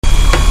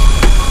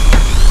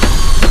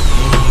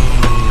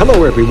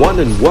Hello,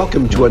 everyone, and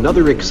welcome to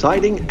another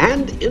exciting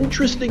and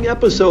interesting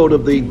episode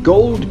of the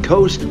Gold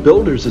Coast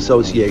Builders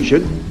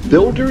Association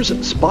Builders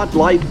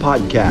Spotlight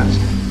Podcast.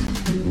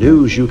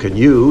 News you can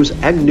use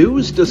and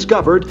news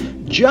discovered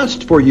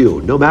just for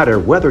you, no matter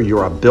whether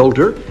you're a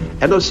builder,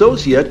 an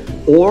associate,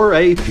 or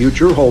a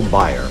future home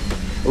buyer.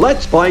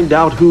 Let's find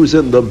out who's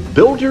in the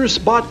Builder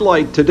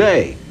Spotlight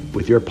today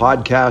with your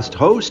podcast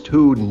host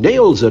who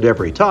nails it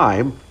every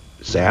time,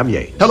 Sam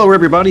Yates. Hello,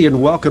 everybody,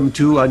 and welcome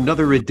to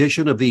another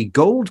edition of the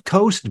Gold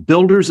Coast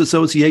Builders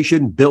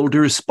Association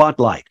Builders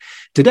Spotlight.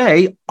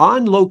 Today,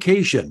 on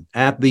location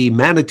at the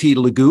Manatee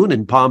Lagoon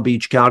in Palm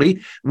Beach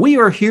County, we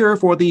are here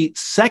for the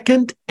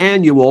second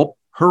annual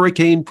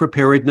Hurricane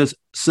Preparedness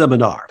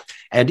Seminar.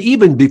 And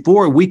even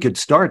before we could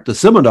start the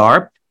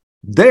seminar,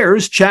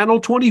 there's Channel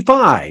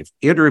 25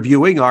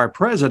 interviewing our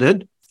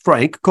president,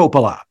 Frank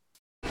Coppola.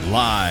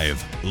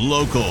 Live,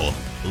 local,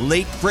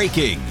 late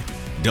breaking.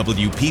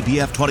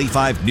 WPBF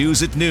 25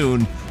 News at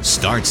Noon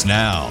starts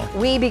now.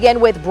 We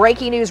begin with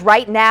breaking news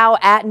right now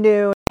at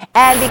noon.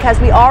 And because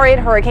we are in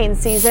hurricane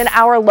season,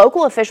 our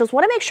local officials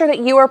want to make sure that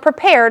you are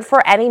prepared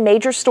for any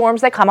major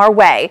storms that come our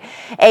way.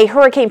 A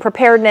hurricane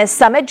preparedness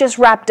summit just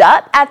wrapped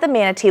up at the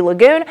Manatee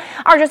Lagoon.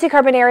 Our Josie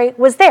Carbonari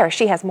was there.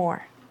 She has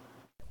more.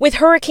 With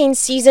hurricane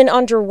season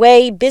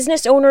underway,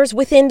 business owners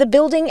within the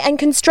building and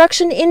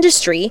construction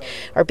industry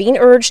are being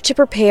urged to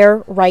prepare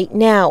right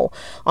now.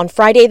 On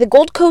Friday, the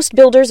Gold Coast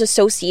Builders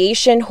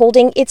Association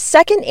holding its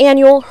second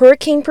annual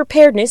Hurricane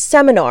Preparedness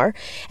Seminar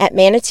at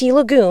Manatee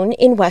Lagoon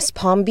in West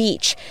Palm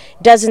Beach.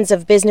 Dozens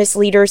of business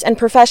leaders and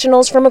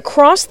professionals from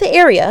across the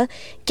area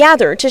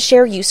gathered to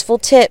share useful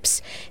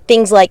tips.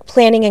 Things like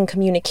planning and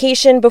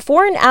communication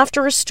before and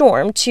after a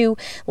storm to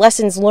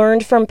lessons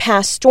learned from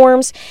past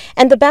storms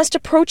and the best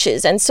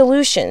approaches and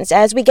solutions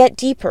as we get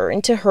deeper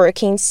into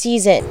hurricane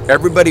season.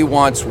 Everybody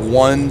wants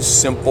one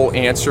simple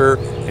answer,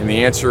 and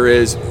the answer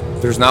is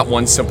there's not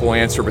one simple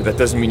answer, but that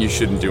doesn't mean you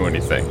shouldn't do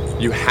anything.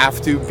 You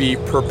have to be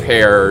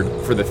prepared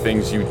for the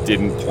things you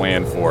didn't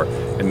plan for.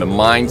 And the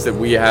minds that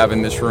we have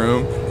in this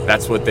room,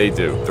 that's what they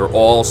do. They're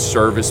all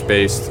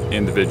service-based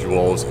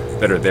individuals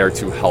that are there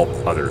to help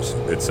others.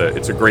 It's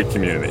a great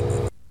community.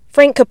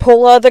 Frank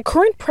Coppola, the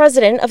current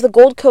president of the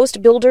Gold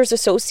Coast Builders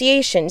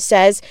Association,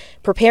 says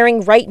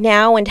preparing right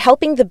now and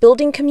helping the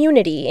building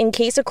community in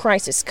case a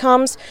crisis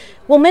comes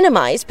will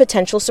minimize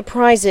potential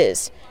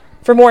surprises.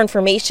 For more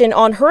information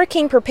on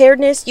hurricane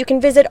preparedness, you can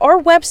visit our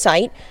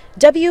website,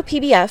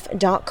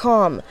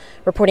 WPBF.com.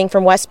 Reporting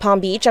from West Palm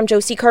Beach, I'm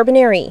Josie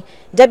Carbonari,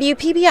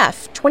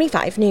 WPBF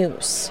 25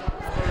 News.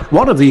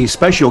 One of the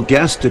special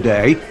guests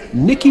today,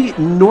 Nikki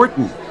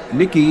Norton.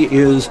 Nikki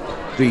is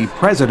the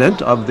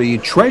president of the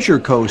Treasure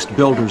Coast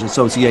Builders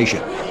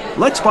Association.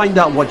 Let's find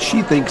out what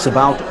she thinks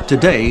about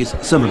today's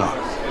seminar.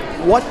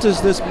 What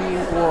does this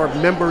mean for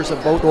members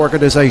of both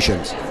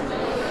organizations?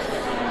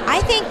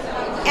 I think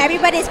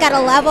everybody's got a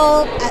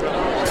level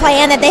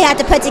plan that they have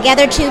to put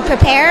together to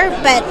prepare,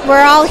 but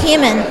we're all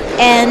human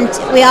and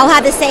we all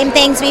have the same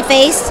things we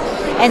face.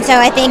 And so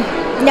I think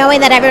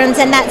knowing that everyone's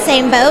in that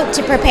same boat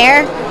to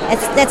prepare,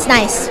 that's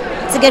nice.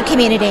 It's a good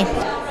community.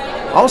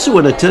 Also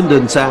in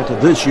attendance at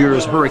this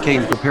year's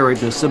Hurricane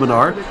Preparedness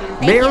Seminar,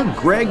 Mayor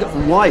Greg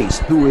Weiss,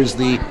 who is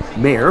the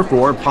mayor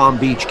for Palm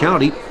Beach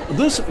County.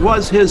 This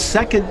was his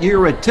second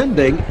year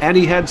attending, and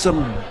he had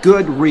some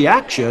good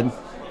reaction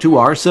to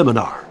our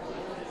seminar.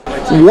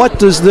 What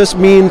does this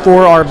mean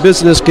for our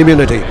business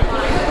community?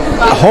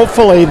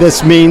 Hopefully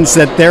this means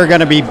that they're going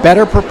to be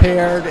better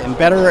prepared and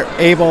better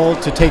able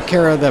to take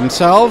care of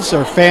themselves,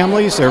 their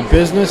families, their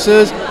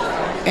businesses,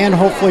 and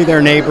hopefully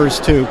their neighbors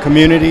too.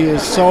 Community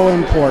is so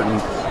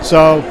important.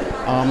 So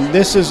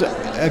this is,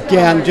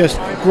 again, just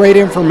great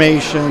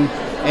information.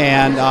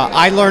 And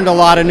I learned a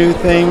lot of new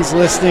things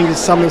listening to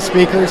some of the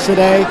speakers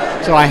today.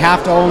 So I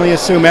have to only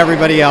assume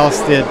everybody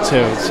else did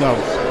too. So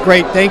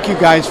great. Thank you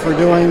guys for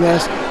doing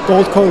this.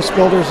 Gold Coast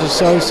Builders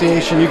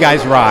Association, you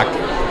guys rock.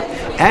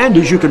 And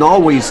as you can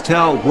always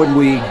tell when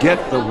we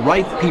get the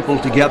right people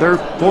together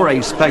for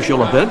a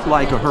special event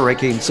like a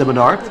hurricane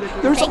seminar,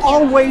 there's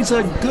always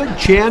a good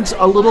chance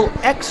a little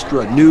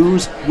extra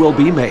news will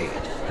be made.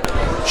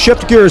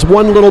 Shift gears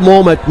one little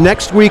moment.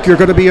 Next week you're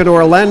going to be in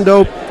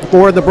Orlando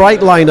for the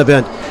Brightline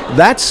event.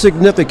 That's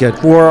significant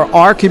for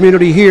our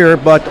community here,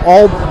 but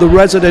all the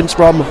residents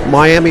from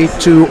Miami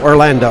to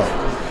Orlando.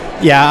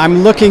 Yeah,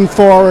 I'm looking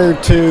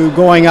forward to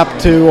going up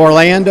to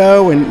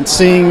Orlando and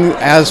seeing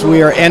as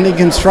we are ending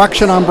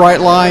construction on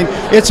Brightline.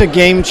 It's a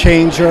game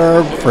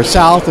changer for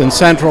South and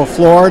Central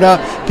Florida.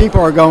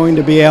 People are going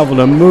to be able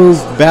to move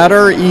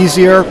better,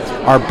 easier.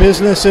 Our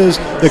businesses,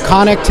 the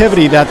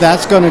connectivity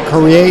that's going to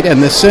create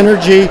and the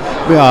synergy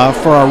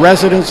for our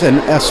residents and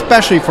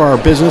especially for our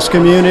business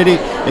community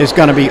is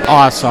going to be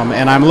awesome.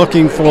 And I'm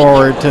looking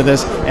forward to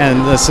this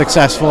and the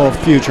successful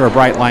future of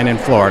Brightline in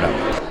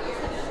Florida.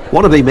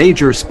 One of the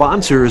major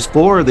sponsors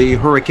for the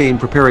Hurricane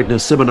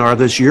Preparedness Seminar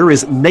this year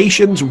is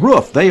Nations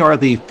Roof. They are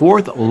the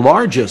fourth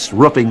largest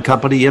roofing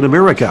company in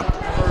America.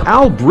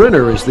 Al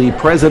Brenner is the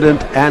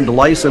president and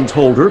license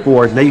holder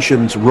for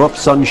Nations Roof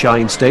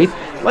Sunshine State.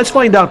 Let's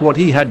find out what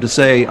he had to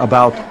say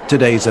about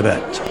today's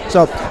event.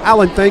 So,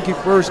 Alan, thank you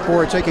first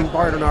for taking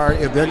part in our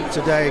event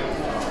today.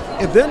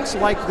 Events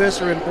like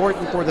this are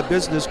important for the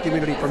business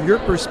community. From your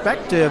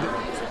perspective,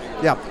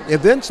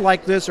 events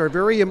like this are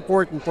very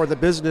important for the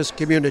business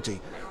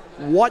community.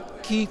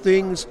 What key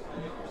things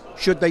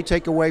should they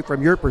take away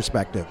from your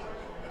perspective?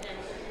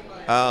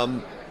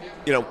 An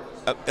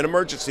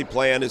emergency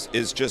plan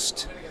is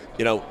just,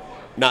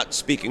 not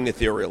speaking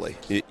ethereally.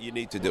 You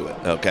need to do it,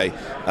 okay?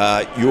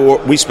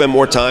 We spend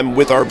more time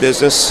with our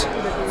business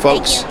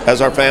folks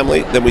as our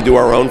family than we do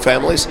our own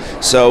families.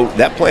 So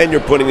that plan you're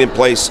putting in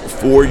place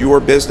for your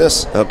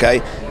business,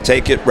 okay,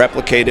 take it,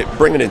 replicate it,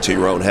 bring it into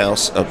your own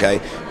house, okay?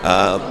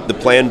 The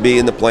plan B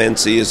and the plan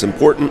C is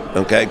important,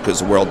 okay,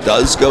 because the world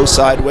does go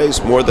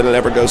sideways more than it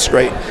ever goes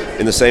straight,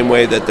 in the same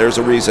way that there's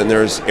a reason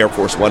there's Air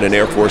Force One and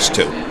Air Force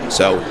Two.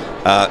 So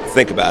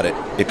think about it.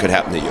 It could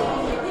happen to you.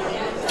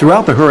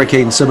 Throughout the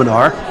hurricane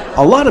seminar,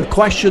 a lot of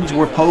questions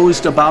were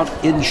posed about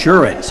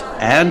insurance,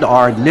 and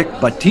our Nick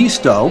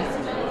Battisto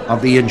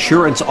of the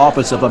Insurance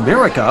Office of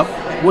America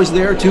was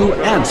there to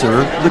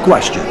answer the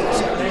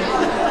questions.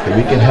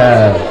 We can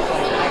have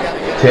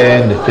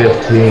 10 to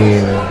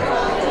 15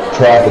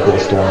 tropical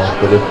storms,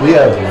 but if we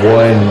have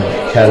one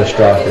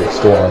catastrophic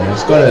storm,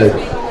 it's going to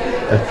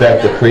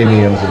affect the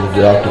premiums and the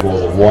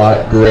deductibles a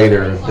lot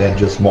greater than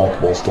just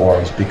multiple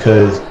storms,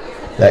 because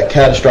that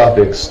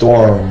catastrophic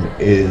storm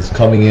is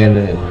coming in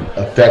and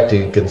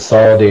affecting a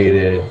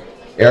consolidated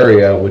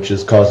area, which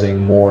is causing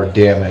more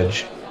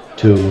damage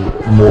to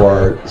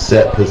more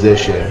set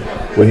position.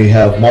 When you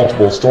have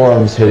multiple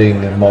storms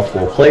hitting in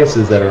multiple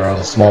places that are on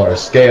a smaller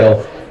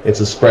scale,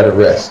 it's a spread of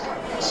risk.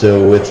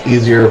 So it's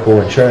easier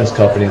for insurance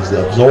companies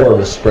to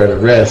absorb a spread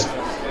of risk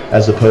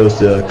as opposed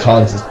to a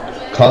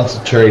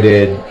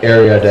concentrated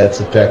area that's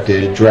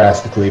affected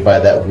drastically by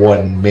that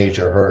one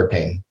major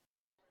hurricane.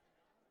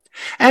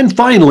 And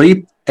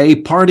finally, a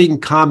parting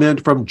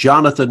comment from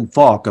Jonathan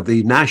Falk of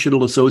the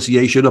National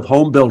Association of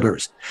Home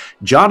Builders.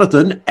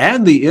 Jonathan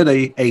and the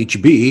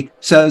NAHB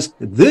says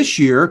this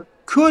year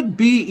could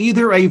be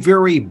either a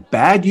very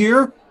bad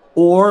year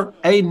or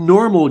a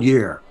normal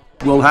year.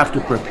 We'll have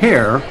to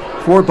prepare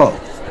for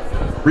both.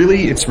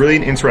 It's really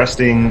an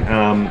interesting,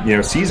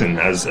 season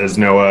as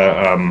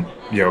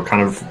NOAA,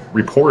 kind of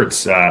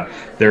reports.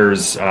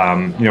 There's,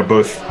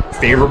 both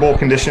favorable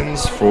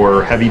conditions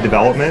for heavy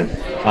development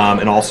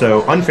and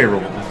also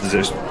unfavorable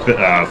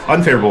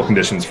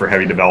conditions for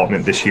heavy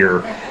development this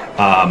year.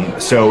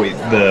 So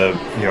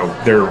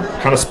they're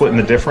kind of splitting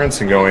the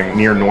difference and going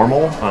near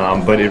normal,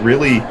 but it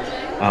really,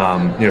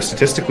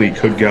 statistically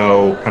could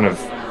go kind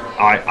of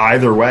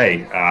either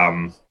way.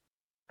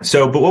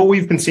 But what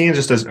we've been seeing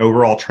just as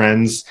overall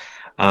trends,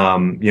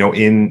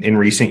 in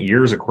recent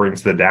years, according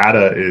to the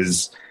data,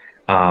 is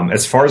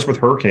as far as with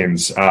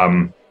hurricanes,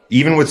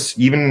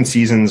 even in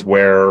seasons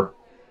where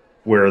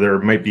there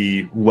might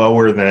be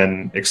lower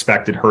than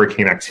expected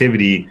hurricane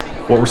activity,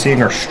 what we're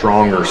seeing are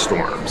stronger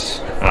storms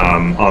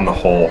on the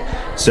whole.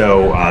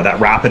 So that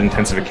rapid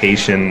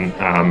intensification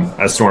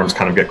as storms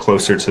kind of get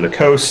closer to the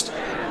coast,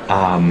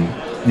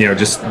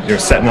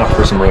 setting up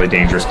for some really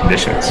dangerous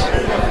conditions.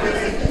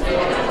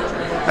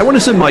 I want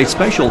to send my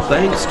special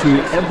thanks to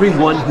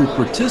everyone who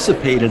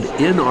participated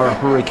in our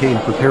hurricane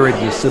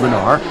preparedness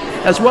seminar,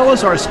 as well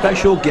as our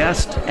special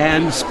guests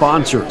and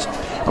sponsors.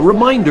 A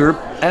reminder,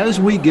 as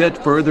we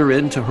get further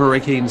into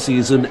hurricane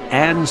season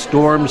and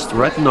storms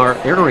threaten our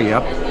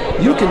area,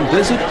 you can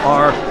visit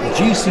our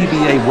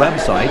GCBA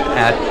website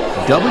at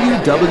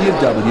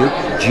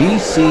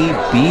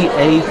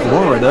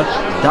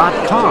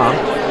www.gcbaflorida.com,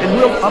 and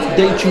we'll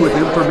update you with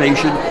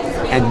information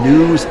and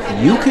news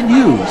you can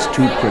use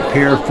to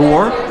prepare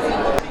for,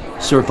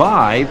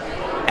 survive,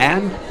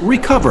 and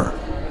recover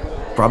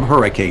from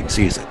hurricane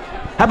season.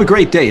 Have a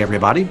great day,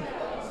 everybody.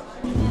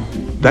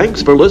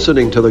 Thanks for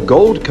listening to the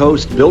Gold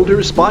Coast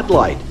Builders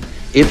Spotlight.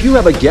 If you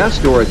have a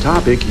guest or a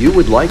topic you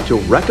would like to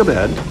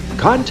recommend,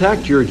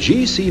 contact your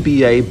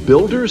GCBA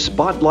Builders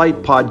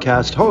Spotlight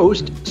podcast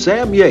host,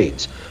 Sam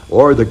Yates,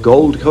 or the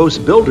Gold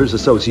Coast Builders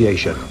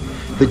Association.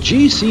 The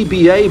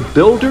GCBA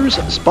Builders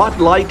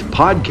Spotlight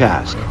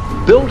Podcast.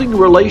 Building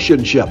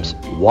relationships,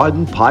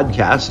 one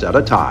podcast at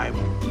a time.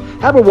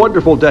 Have a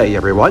wonderful day,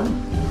 everyone.